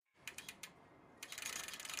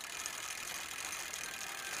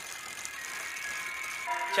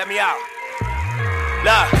Check me out.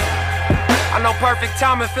 Look, I know perfect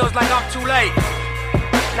timing feels like I'm too late.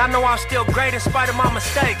 And I know I'm still great in spite of my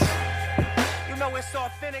mistakes. You know it's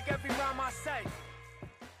authentic every rhyme I say.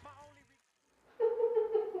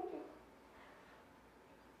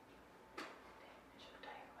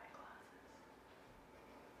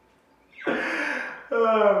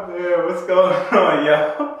 Oh man, what's going on,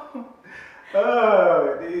 y'all?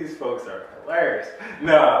 Oh, these folks are hilarious.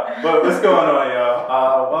 Nah, but what's going on, y'all?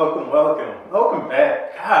 Welcome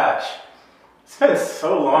back. Gosh, it's been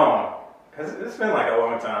so long. It's been like a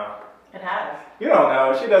long time. It has. You don't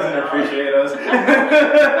know. She doesn't appreciate us. I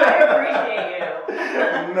appreciate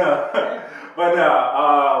you. No. But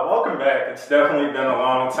no, welcome back. It's definitely been a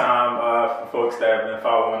long time for folks that have been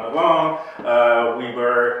following along. We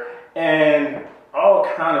were in all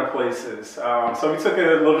kind of places. So we took a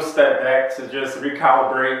little step back to just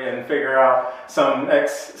recalibrate and figure out some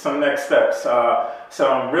next steps. So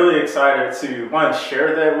I'm really excited to, one,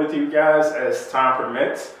 share that with you guys as time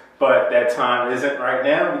permits. But that time isn't right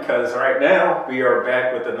now, because right now we are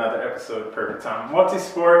back with another episode of Perfect Time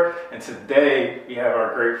Multisport. And today we have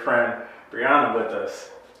our great friend Brianna with us.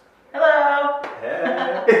 Hello.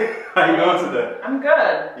 Hey. How you doing today? I'm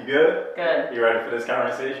good. You good? Good. You ready for this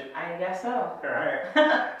conversation? I guess so. All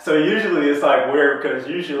right. So usually it's like weird, because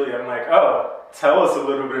usually I'm like, oh, tell us a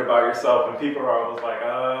little bit about yourself. And people are always like,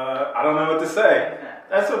 I don't know what to say.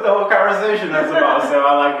 That's what the whole conversation is about. So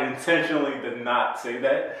I like intentionally did not say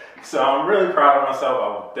that. So I'm really proud of myself. I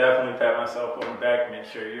will definitely pat myself on the back, make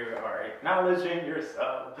sure you are acknowledging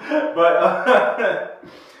yourself. But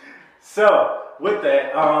so with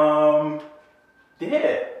that,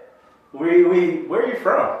 yeah, where are you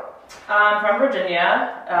from? From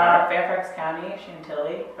Virginia, Fairfax County,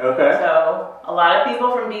 Chantilly. Okay. So a lot of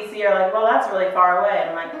people from DC are like, well, that's really far away. And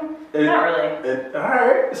I'm like, not really. All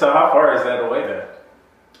right. So how far is that away then?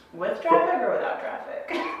 With traffic or without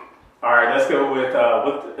traffic? All right, let's go with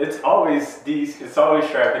it's always traffic.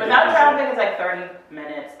 Without traffic, it's like 30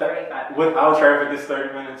 minutes, 35 minutes. Without traffic, it's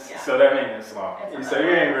 30 minutes. Yeah. So that means it's long. So you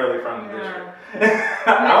ain't really from the district.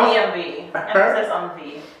 I'm the DMV. Emphasis on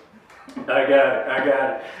V. I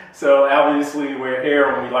got it. So obviously we're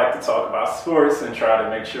here when we like to talk about sports and try to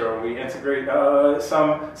make sure we integrate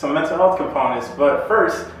some mental health components. But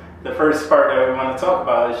first, the first part that we want to talk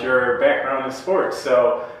about is your background in sports.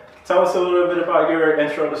 So tell us a little bit about your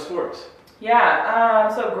intro to sports.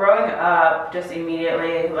 Yeah, so growing up, just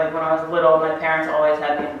immediately, like when I was little, my parents always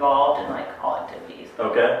had me involved in like all activities.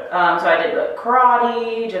 Okay. So I did like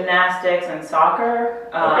karate, gymnastics, and soccer.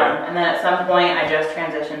 Okay. And then at some point, I just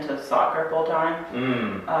transitioned to soccer full time.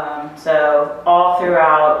 So all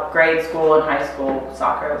throughout grade school and high school,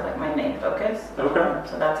 soccer was like my main focus. Okay.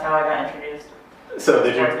 So that's how I got introduced. So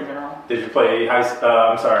did you play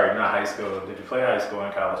I'm sorry, not high school. Did you play high school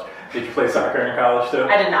and college? Did you play soccer in college too?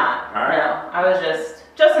 I did not. All right. No, I was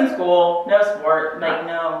just in school, no sport,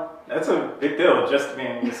 no. That's a big deal, just to be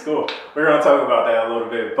in school. We're going to talk about that a little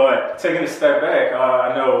bit, but taking a step back,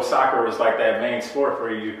 I know soccer was like that main sport for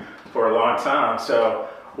you for a long time. So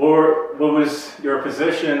what was your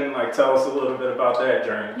position? Like, tell us a little bit about that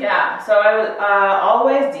journey. Yeah, so I was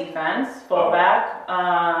always defense, fullback.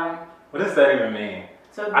 What does that even mean?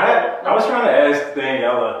 So I was trying to ask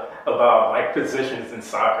Daniela about like positions in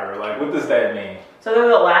soccer. Like, what does that mean? So they're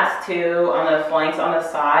the last two on the flanks, on the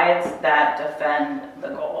sides, that defend the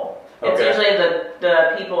goal. Okay. It's usually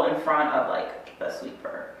the people in front of like the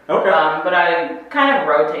sweeper. Okay. But I kind of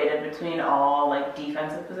rotated between all like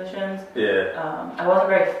defensive positions. Yeah. I wasn't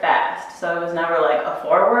very fast, so I was never like a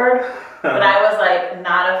forward, but I was like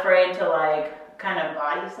not afraid to like kind of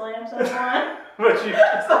body slam someone. So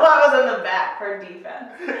I was in the back for defense.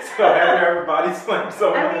 So have you ever body slammed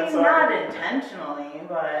someone? I mean, not intentionally,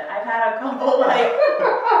 but I've had a couple like.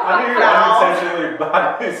 How do you unintentionally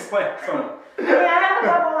body slam someone? I mean, I had a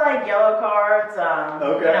couple like yellow cards, you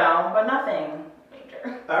know, but nothing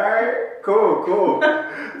major. All right, cool.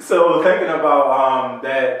 So thinking about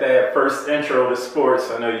that first intro to sports,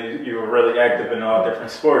 I know you were really active in all different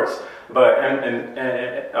sports, but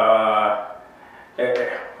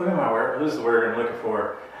what is the word I'm looking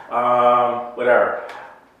for? Whatever.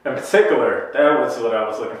 In particular, that was what I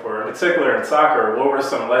was looking for. In particular, in soccer, what were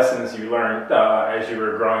some lessons you learned as you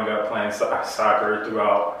were growing up playing soccer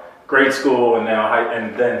throughout grade school and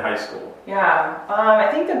then high school? Yeah,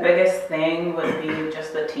 I think the biggest thing would be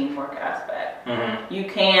just the teamwork aspect. Mm-hmm. You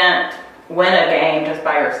can't win a game just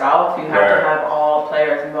by yourself. You have to have all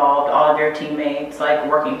players involved, all of your teammates like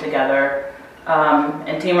working together.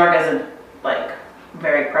 And teamwork is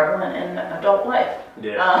very prevalent in adult life.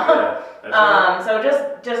 Yeah. That's right. So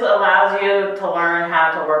it just allows you to learn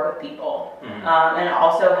how to work with people, and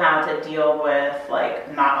also how to deal with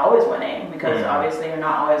like not always winning, because obviously you're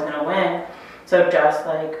not always going to win. So just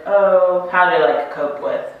like, how to like cope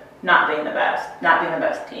with not being the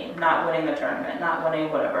best team, not winning the tournament, not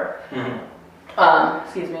winning whatever.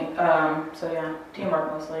 Excuse me. So yeah,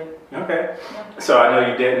 teamwork mostly. Okay. Yeah. So I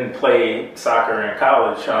know you didn't play soccer in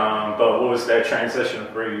college, but what was that transition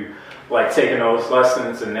for you? Like taking those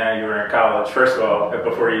lessons and now you're in college. First of all,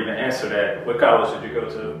 before you even answer that, what college did you go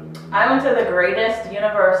to? I went to the greatest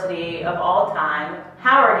university of all time,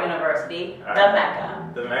 Howard University, the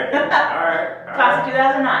Mecca. The Mecca. All right. Class of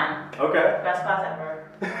 2009. Okay. Best class ever.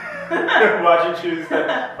 Why'd you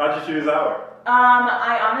choose Howard?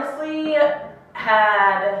 I honestly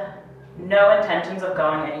had no intentions of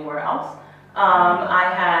going anywhere else.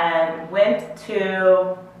 I had went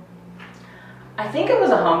to, I think it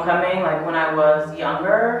was a homecoming, like when I was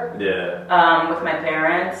younger. Yeah. With my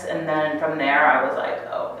parents, and then from there I was like,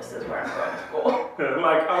 oh, this is where I'm going to school.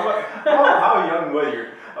 Like, how young were you?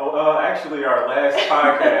 Actually, our last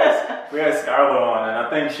podcast, we had Scarlett on, and I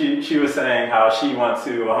think she was saying how she went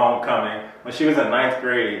to a homecoming when she was in 9th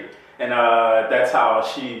grade, and that's how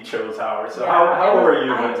she chose Howard. So yeah, how old were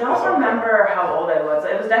you? I don't remember how old I was.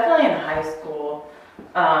 It was definitely in high school,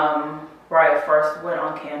 where I first went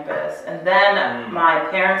on campus, and then my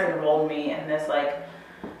parents enrolled me in this like,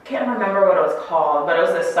 can't remember what it was called, but it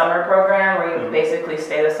was this summer program where you would basically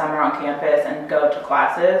stay the summer on campus and go to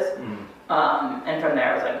classes. And from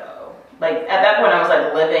there I was like, oh, like at that point I was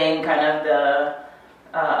like living kind of the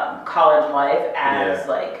college life as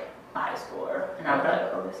like a high schooler, and I was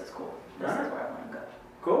like, oh, this is cool. This is where I want to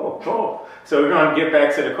go. Cool. So we're going to get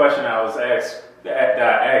back to the question I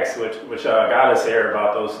asked, which got us here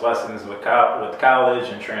about those lessons with college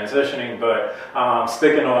and transitioning, but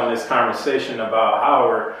sticking on this conversation about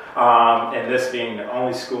Howard, and this being the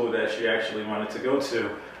only school that she actually wanted to go to,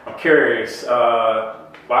 I'm curious,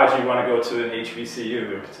 why did you want to go to an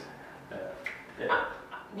HBCU? Yeah.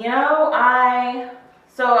 You know, I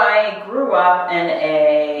grew up in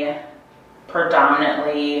a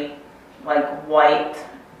predominantly like white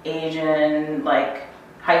Asian like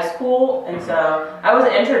high school, and so I was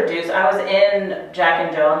in Jack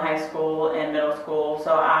and Jill in high school and middle school.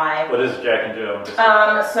 What is Jack and Jill?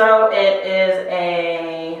 So it is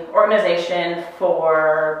a organization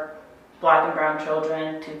for Black and brown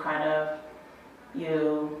children to kind of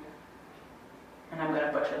and I'm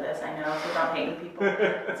gonna butcher this, I know, so don't hate me, people.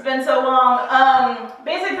 It's been so long.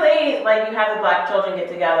 Basically, like you have the Black children get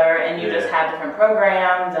together and you just have different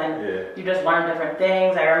programs and you just learn different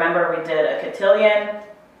things. I remember we did a cotillion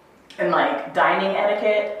and like dining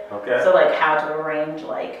etiquette. Okay. So like how to arrange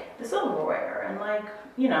like the silverware and like,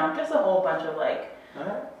 just a whole bunch of like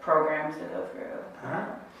programs to go through.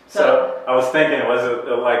 So I was thinking, was it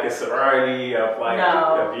like a sorority of like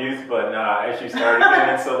of youth? But nah, as you started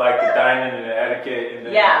getting into like the dining and the etiquette, and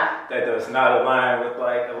that does not align with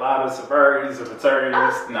like a lot of sororities or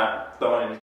fraternities. Not throwing